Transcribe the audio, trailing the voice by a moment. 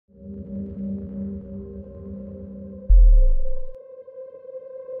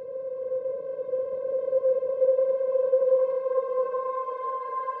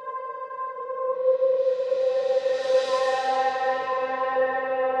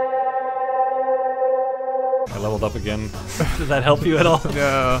leveled up again. Does that help you at all?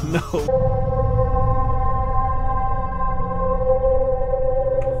 No. No.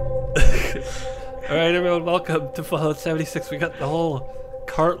 Alright everyone, welcome to Fallout 76. We got the whole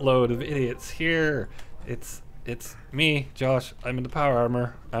cartload of idiots here. It's me, Josh. I'm in the power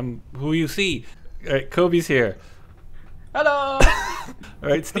armor. I'm who you see. Alright, Kobe's here. Hello!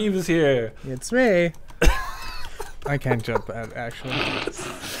 Alright, Steve is here. It's me. I can't jump at actually.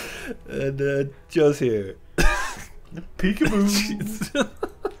 And Joe's here. Peekaboo!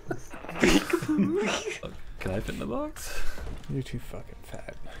 Peekaboo! Can I fit in the box? You're too fucking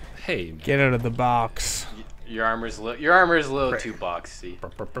fat. Hey, Get out of the box. Your armor's a little too boxy.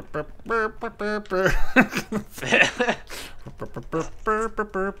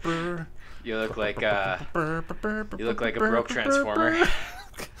 You look like a broke transformer.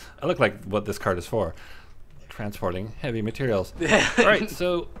 I look like what this card is for. Transporting heavy materials. Alright,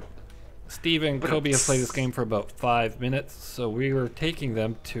 so Steve and Kobe have played this game for about 5 minutes, so we were taking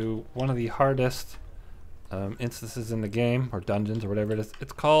them to one of the hardest instances in the game, or dungeons, or whatever it is.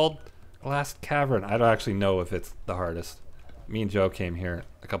 It's called Glassed Cavern. I don't actually know if it's the hardest. Me and Joe came here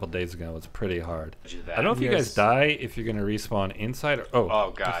a couple days ago. It's pretty hard. I don't know if you guys die if you're gonna respawn inside or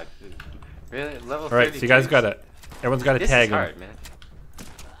oh god. Really? Level 32? Alright, so you guys gotta, everyone's gotta tag him hard, man.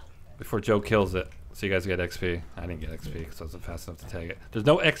 before Joe kills it. So you guys get XP. I didn't get XP because I wasn't fast enough to tag it. There's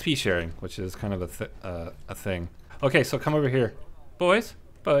no XP sharing, which is kind of a thing. Okay, so come over here. Boys,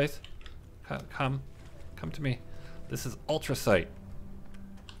 come to me. This is ultracite.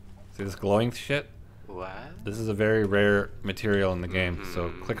 See this glowing shit? What? This is a very rare material in the game, so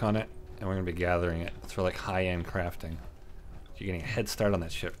click on it, and we're gonna be gathering it. It's for like high-end crafting. You're getting a head start on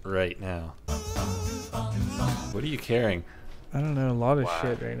that shit right now. What are you carrying? I don't know, a lot of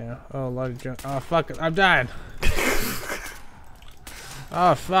shit right now. Oh, a lot of junk. Oh, fuck it. I'm dying.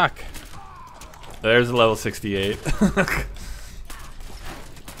 Oh, fuck. There's a level 68. Just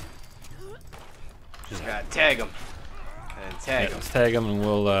gotta tag him. And tag him. Let's tag him, and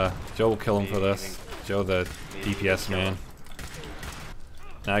we'll, Joe will kill him for this. Joe, the DPS man.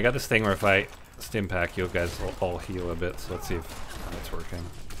 Now, I got this thing where if I stim pack, you guys will all heal a bit, so let's see if that's working.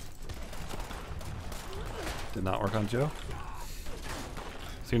 Did not work on Joe?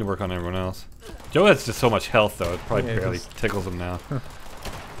 Seemed to work on everyone else. Joe has just so much health, though. It probably barely tickles him now.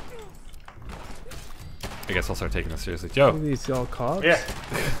 I guess I'll start taking this seriously. Joe! Are these all cogs? Yeah.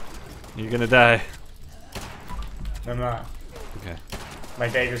 You're gonna die. I'm not. Okay. My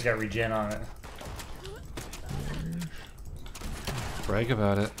dagger's got regen on it. Brag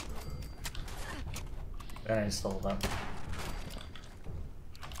about it. Then I stole them.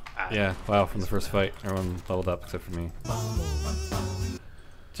 Yeah, wow, from the first fight, everyone leveled up except for me.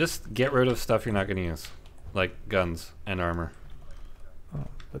 Just get rid of stuff you're not going to use, like guns and armor. Oh,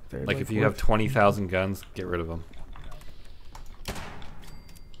 but they're Like if you have 20,000 guns, get rid of them.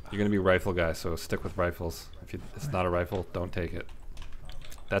 You're going to be a rifle guy, so stick with rifles. If it's not a rifle, don't take it.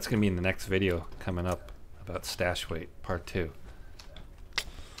 That's going to be in the next video coming up about stash weight, part 2.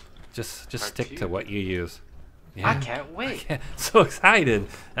 Just stick to what you use. Yeah. I can't wait. Yeah, so excited.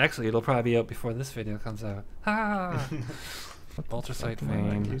 Actually, it'll probably be out before this video comes out. Ah! Ultracite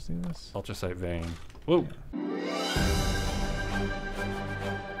vein. Ultracite vein. Whoa.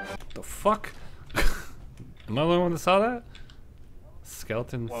 The fuck? Am I the only one that saw that?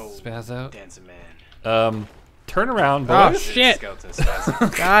 Skeleton spaz out. Dancing man. Turn around, boys. Oh shit! Skeleton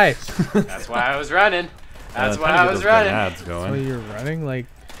spaz. Guys! That's why I was running. That's why I was running. Ads So going. you're running like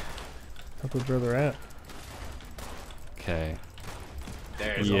a couple brother at. Okay.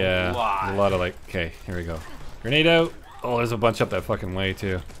 There's Yeah, a a lot. lot of like. Okay, here we go. Grenade out. Oh, there's a bunch up that fucking way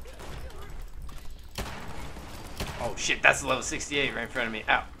too. Oh shit, that's a level 68 right in front of me.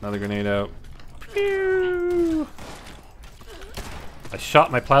 Ow. Another grenade out. Pew! I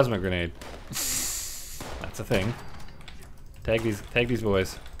shot my plasma grenade. That's a thing. Tag these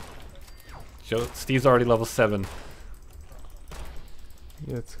boys. Joe, Steve's already level 7.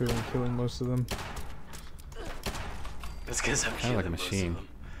 Yeah, it's good. I'm killing most of them. That's because I'm Kind of like a killing most of machine. them.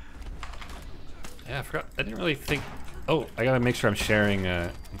 Yeah, I forgot. I didn't really think. Oh, I gotta make sure I'm sharing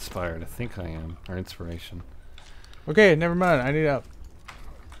inspired. I think I am, or inspiration. Okay, never mind. I need help.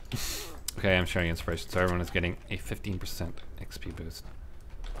 Okay, I'm sharing inspiration, so everyone is getting a 15% XP boost.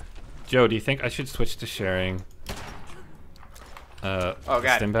 Joe, do you think I should switch to sharing Oh the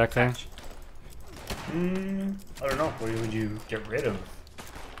god. stim back thing? I don't know. What would you get rid of?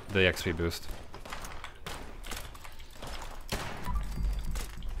 The XP boost.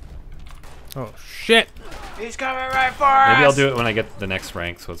 Oh shit! He's coming right for us. Maybe I'll do it when I get the next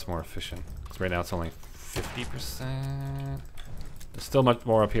rank, so it's more efficient. Because right now it's only 50%. There's still much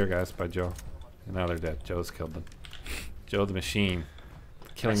more up here, guys, by Joe. And now they're dead. Joe's killed them. Joe the machine.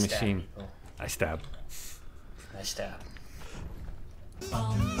 Killing I stab machine. people. I stab. I stab.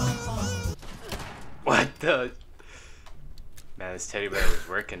 What the? Man, this teddy bear was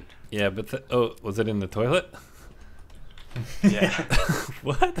working. Yeah, but oh, was it in the toilet? Yeah.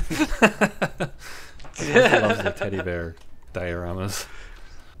 What? I love the teddy bear dioramas.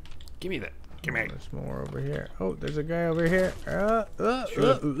 Give me that. Give me. There's more over here. Oh, there's a guy over here. Okay,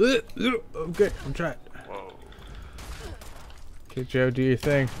 I'm trying. Whoa. Okay, Joe, do your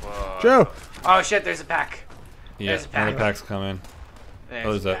thing. Whoa. Joe! Oh shit, there's a pack. Yeah, There's a another pack. pack's coming. There's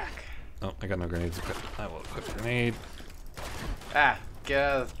there's a a- pack. Oh, I got no grenades. I will equip a grenade. Ah, get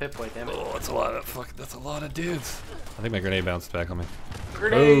out of the pit boy, damn it. Oh, that's a lot of fuck. That's a lot of dudes. I think my grenade bounced back on me.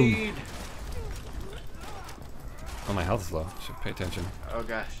 Grenade! Oh, my health is low. Should pay attention. Oh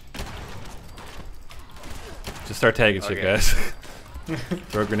gosh. Just start tagging shit, Okay. guys.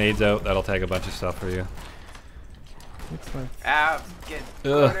 Throw grenades out. That'll tag a bunch of stuff for you. Looks like Ah, get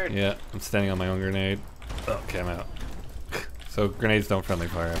Ugh, cornered. yeah, I'm standing on my own grenade. Okay, I'm out. So grenades don't friendly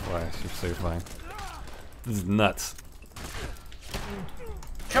fire, FYI, so you're fine. This is nuts.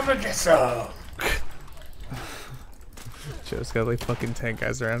 Come and get some. Joe's got like fucking 10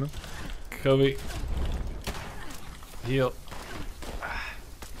 guys around him. Kobe. Heal.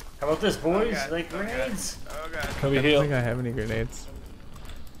 How about this, boys? God, Like oh, God. grenades? Oh god. Kobe, I don't heal. think I have any grenades.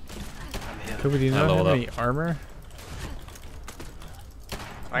 I'm healed. Kobe, do you I not have leveled any armor?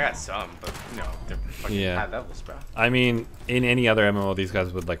 I got some, but no, they're fucking Yeah. high levels, bro. I mean, in any other MMO, these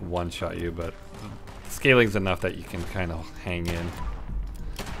guys would like one-shot you, but scaling's enough that you can kind of hang in.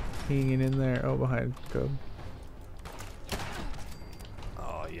 Hanging in there. Oh, behind Kobe.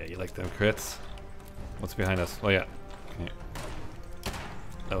 Oh yeah, you like them crits? What's behind us? Oh yeah. Okay.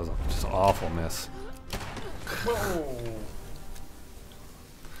 That was just an awful miss. Whoa.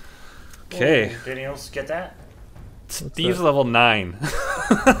 Okay. Whoa, did anyone else get that? Steve's that? level 9.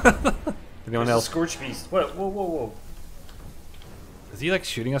 Anyone There's a else? Scorch Beast. What? Whoa, whoa, whoa. Is he like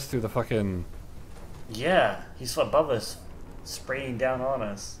shooting us through the fucking... Yeah, he's above us, spraying down on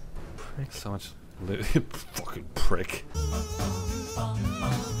us. So much fucking prick.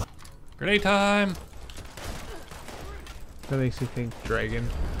 Grenade time! That makes me think dragon.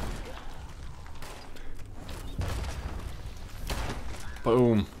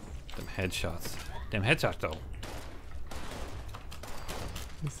 Boom. Them headshots. Damn headshots though.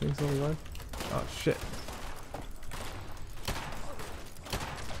 These things only work. Oh shit.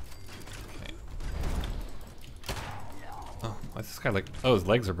 Okay. Oh, why's this guy like... Oh, his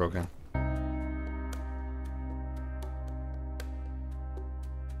legs are broken.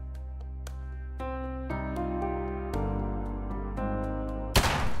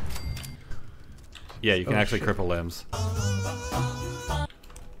 Yeah, you can Oh, actually shit. cripple limbs.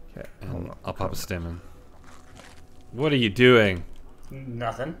 Okay, And hold on. I'll pop a stim in. What are you doing?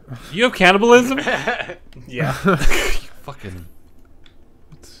 Nothing. You have cannibalism? Yeah. You fucking...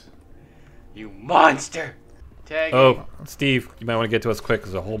 You monster! Tag Oh, Steve, you might want to get to us quick.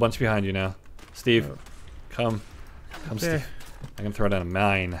 There's a whole bunch behind you now. Steve, come. Come, Okay. Steve. I'm going to throw down a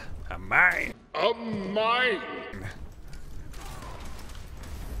mine. A mine.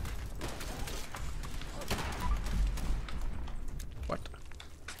 What?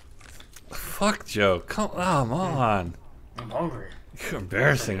 Fuck, Joe. Come on. I'm hungry. You're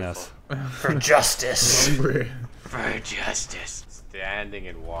embarrassing us. For justice. Hungry. for justice. Standing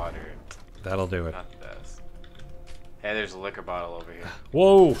in water. That'll do it. Not this. Hey, there's a liquor bottle over here.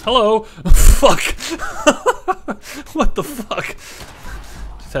 Whoa, hello. Fuck. What the fuck?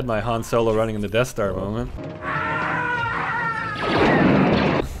 Just had my Han Solo running in the Death Star moment.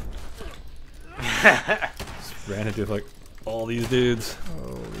 Just ran into like all these dudes.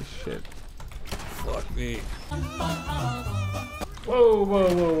 Holy shit. Fuck me. Whoa, whoa,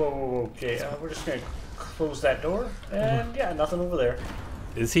 whoa, whoa, whoa, whoa. Okay, we're just gonna close that door. And yeah, nothing over there.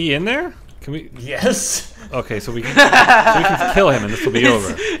 Is he in there? Can we? Yes. Okay, so we can kill him and this will be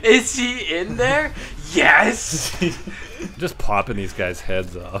over. Is he in there? Yes! Just popping these guys'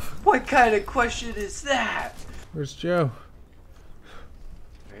 heads off. What kind of question is that? Where's Joe?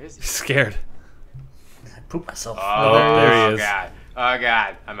 Where is he? He's scared. I pooped myself. Oh, there he is. God. Oh,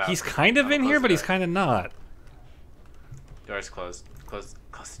 God. I'm out. He's kind of I'm in close here, the but he's door. kind of not. Door's closed. Close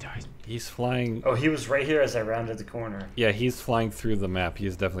the doors. He's flying. Oh, he was right here as I rounded the corner. Yeah, he's flying through the map. He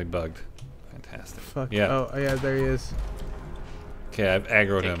is definitely bugged. Fantastic. Fuck. Yeah. Oh, yeah, there he is. Okay, I've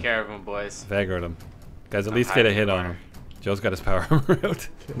aggroed Take him. care of him, boys. I've aggroed him. Guys, at I'm least get a hiding hit in the on corner. him. Joe's got his power armor out.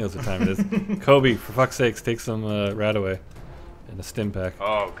 He knows what time it is. Kobe, for fuck's sakes, take some rat away. And a stim pack.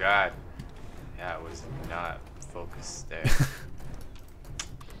 Oh, God. Yeah, it was not focused there.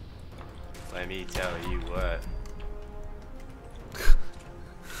 Let me tell you what.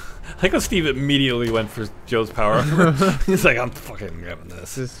 I like how Steve immediately went for Joe's power. He's like, I'm fucking grabbing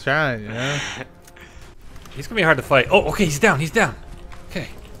this. Just trying, you know? He's gonna be hard to fight. Oh, okay, he's down, he's down. Okay,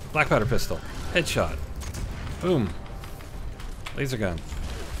 black powder pistol. Headshot. Boom. Laser gun.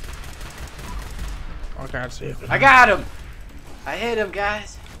 I can't see. I got him! I hit him,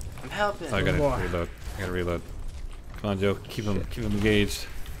 guys. I'm helping. Oh, I gotta boy. reload. I gotta reload. Come on, Joe. Keep him engaged.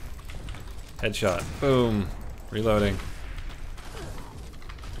 Headshot. Boom. Reloading.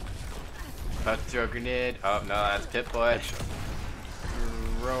 About to throw a grenade. Oh, no, that's Pip-Boy.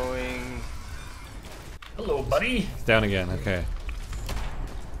 Throwing. Hello, buddy. He's down again. Okay.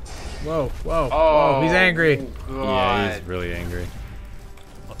 Whoa, whoa, Oh, whoa, he's angry. God. Yeah, he's really angry.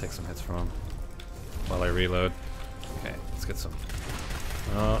 I'll take some hits from him while I reload. Okay, let's get some.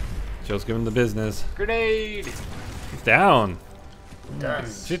 Oh, Joe's giving the business. Grenade! He's down. Done.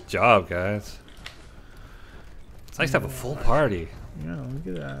 Good job, guys. It's nice to have a full party. Yeah, look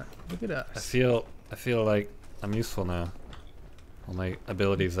at that. Look at I us. feel like I'm useful now. All my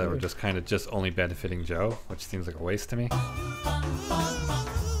abilities that were just kind of just only benefiting Joe, which seems like a waste to me.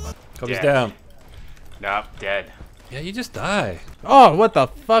 Kobe's Dead. down. Nope, dead. Yeah, you just die. Oh, what the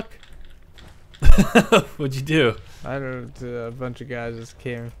fuck? What'd you do? I don't know, a bunch of guys just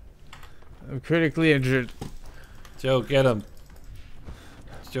came. I'm critically injured. Joe, get him.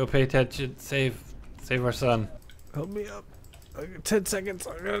 Joe, pay attention. Save our son. Help me up. I got 10 seconds.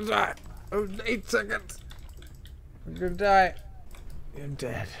 I'm gonna die. Oh, 8 seconds. I'm gonna die. I'm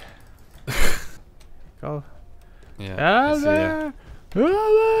dead. Go. Yeah. I see ya.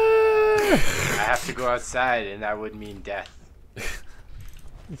 I have to go outside, and that would mean death.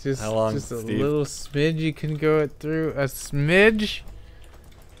 It's just, How long, just a Steve? little smidge you can go it through. A smidge?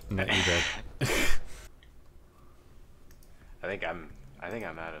 No, you dead. I think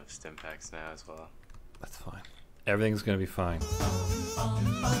I'm out of stim packs now as well. That's fine. Everything's gonna be fine.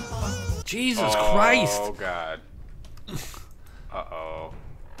 Jesus Christ! Oh God. Uh-oh.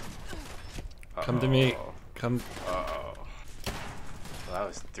 Come to me. Come. Uh-oh. Well, that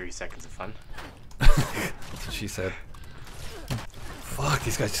was 3 seconds of fun. That's what she said. Fuck,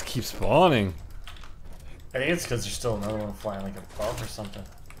 these guys just keep spawning. I think it's because there's still another one flying like above or something.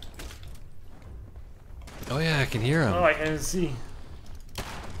 Oh yeah, I can hear him. Oh, I can't even see.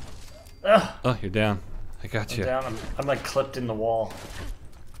 Ugh, Oh, you're down. I got I'm you. down. I'm like clipped in the wall.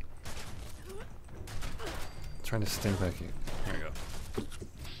 Trying to stim pack you. There we go.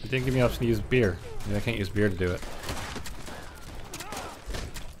 It didn't give me the option to use beer. Maybe I can't use beer to do it.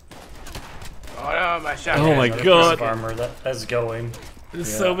 Oh no, my shotgun. Oh my Another God. piece of armor that's going.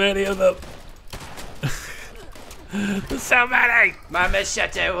 There's Yeah. so many of them. There's so many. My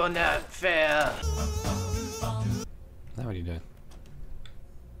machete will not fail. Now what are you doing?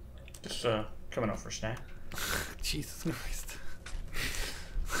 Just coming out for a snack. Jesus Christ.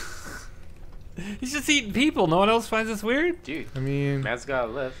 He's just eating people. No one else finds this weird? Dude, I mean, man's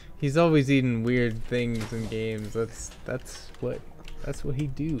gotta live. he's always eating weird things in games. That's what he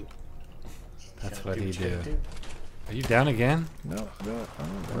do. That's Gotta what do he what you gotta do. Are you down again? No, no.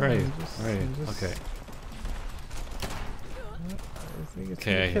 Right. I'm just- Right. I'm just- Okay. I think it's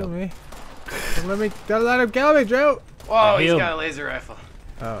Okay, I gonna kill heal. me. Don't let him kill me, Joe. Whoa, he's healed. got a laser rifle.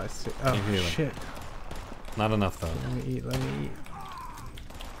 Oh, I see. Oh, You're healing. shit. Not enough though. Let me eat. Let me eat.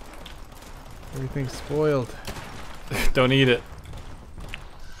 Everything's spoiled. Don't eat it.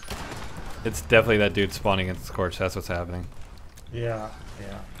 It's definitely that dude spawning in Scorch. That's what's happening. Yeah,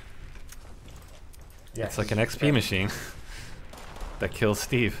 yeah. Yeah. It's like an XP machine that kills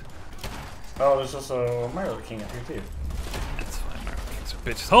Steve. Oh, there's also a Mario King up here too. That's fine. Mario Kings are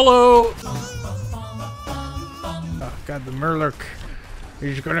bitches. Hello. Oh, God, the Murloc.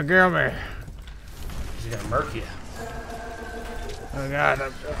 He's gonna kill me. He's gonna murk you. Oh, God.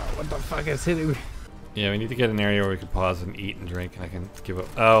 What the fuck is hitting me? Yeah, we need to get an area where we can pause and eat and drink, and I can give up.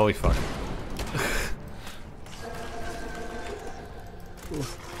 Oh, holy fuck.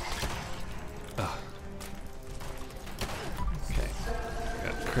 Oh. Okay.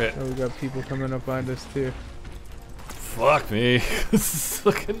 Got crit. Oh, we got people coming up behind us, too. Fuck me. This is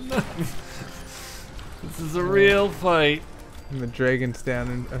looking nuts. This is a real fight. And the dragon's down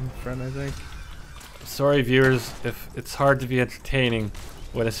in front, I think. Sorry, viewers, if it's hard to be entertaining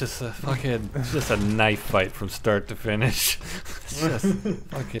when it's just a fucking, it's just a knife fight from start to finish. It's just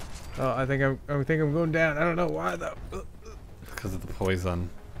fucking Oh, I think I'm going down. I don't know why though. because of the poison.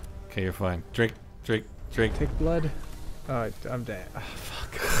 Okay, you're fine. Drink, drink, drink. Take blood. Oh, I'm dead. Oh,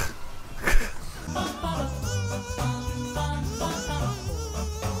 fuck.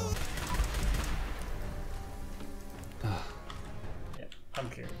 Yeah, I'm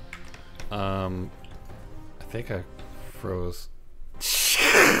carrying. I think I froze.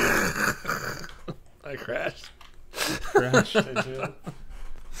 I crashed. Crash, did you?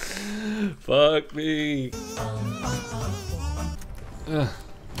 Fuck me.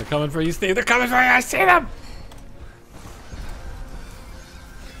 They're coming for you, Steve. They're coming for you. I see them.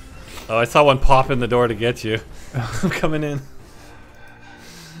 Oh, I saw one pop in the door to get you. I'm coming in.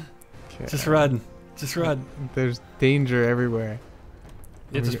 Okay. Just run. Just run. There's danger everywhere.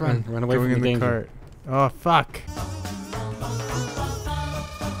 Yeah, just run. Run away from the danger. Cart. Oh, fuck.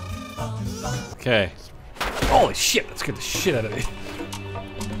 Okay. Holy shit, that scared the shit out of me.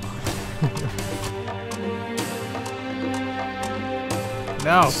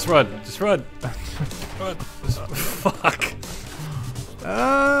 No. Just run. Just run. Run. Fuck.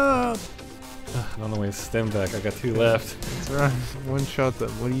 Ah. I don't know where to stem back. I got 2 left. Let's run. One shot them.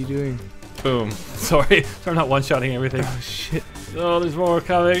 What are you doing? Boom. Sorry. I'm not one-shotting everything. Oh, shit. Oh, there's more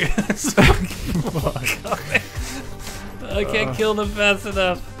coming. There's more coming. I can't kill them fast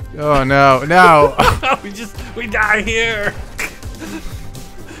enough. Oh, no. No. we die here.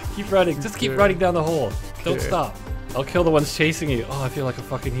 Keep running. Just keep running down the hole. Don't stop. I'll kill the ones chasing you. Oh, I feel like a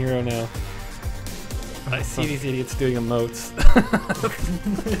fucking hero now. I see these idiots doing emotes.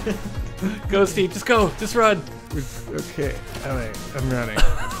 Go, Steve. Just go. Just run. Okay. Alright. I'm running.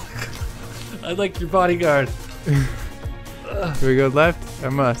 I like your bodyguard. Do we go left? I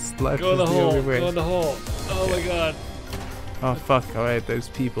must. Left Go in the is hole. only way. Go in the hole. Oh my god. Oh, fuck. Alright, there's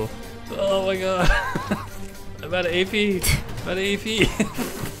people. Oh my god. I'm out of AP. I'm out of AP.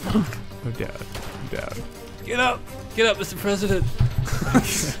 I'm down. I'm down. Get up. Get up, Mr. President.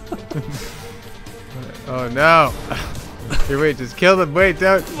 Oh, no. Here, wait. Just kill them. Wait,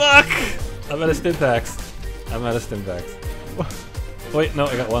 don't. Fuck. I'm out of stim packs. I'm out of stim packs. Wait, no,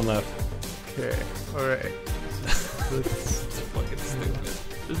 I got 1 left. Okay. Alright. It's fucking stupid.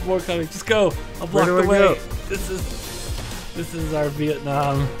 There's more coming. Just go. I'll block Where the do I way. go? This is our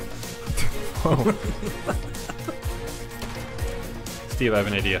Vietnam. Oh. Steve, I have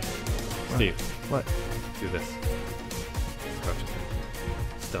an idea. Steve, What? do this. Crouch it.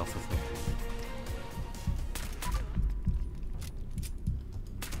 Stealth with me.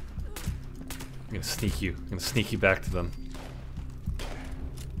 I'm gonna sneak you. I'm gonna sneak you back to them.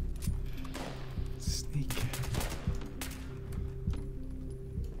 Sneak.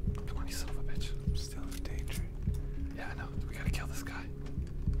 Come on, you son of a bitch. I'm still in danger. Yeah, I know. We gotta kill this guy.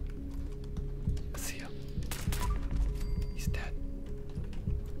 I see him. He's dead.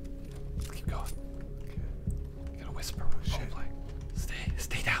 Let's keep going. Okay. You gotta whisper. Roleplay.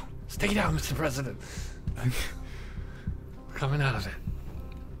 Stay down. Stay down, Mr. President. We're coming out of it.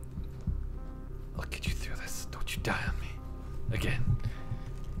 I'll get you through this. Don't you die on me. Again.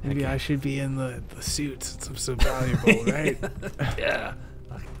 Maybe I should be in the suit since I'm so valuable, right? Yeah.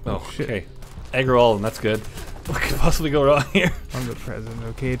 Oh, shit. okay. Aggro all of them. That's good. What could possibly go wrong here? I'm the president,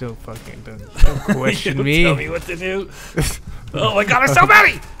 okay? Don't question Don't me. Tell me what to do. Oh my god, there's so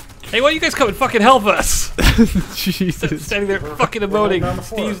many! Hey, why don't you guys come and fucking help us? Jesus. Standing there fucking We're holding emoting. down the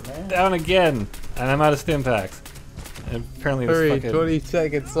fort, Steve's man. down again. And I'm out of stim packs. And apparently this Hurry, fucking... 20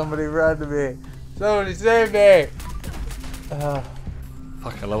 seconds. Somebody run to me. Somebody save me.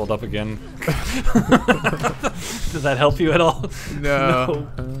 Fuck, I leveled up again. Does that help you at all? No.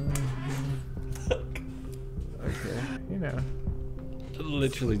 Okay, you know.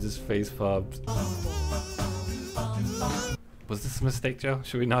 Literally just face popped. Was this a mistake, Joe?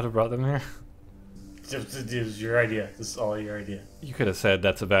 Should we not have brought them here? It was your idea. This is all your idea. You could have said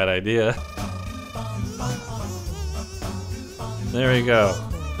that's a bad idea. There we go.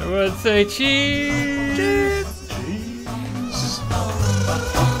 Everyone say cheese!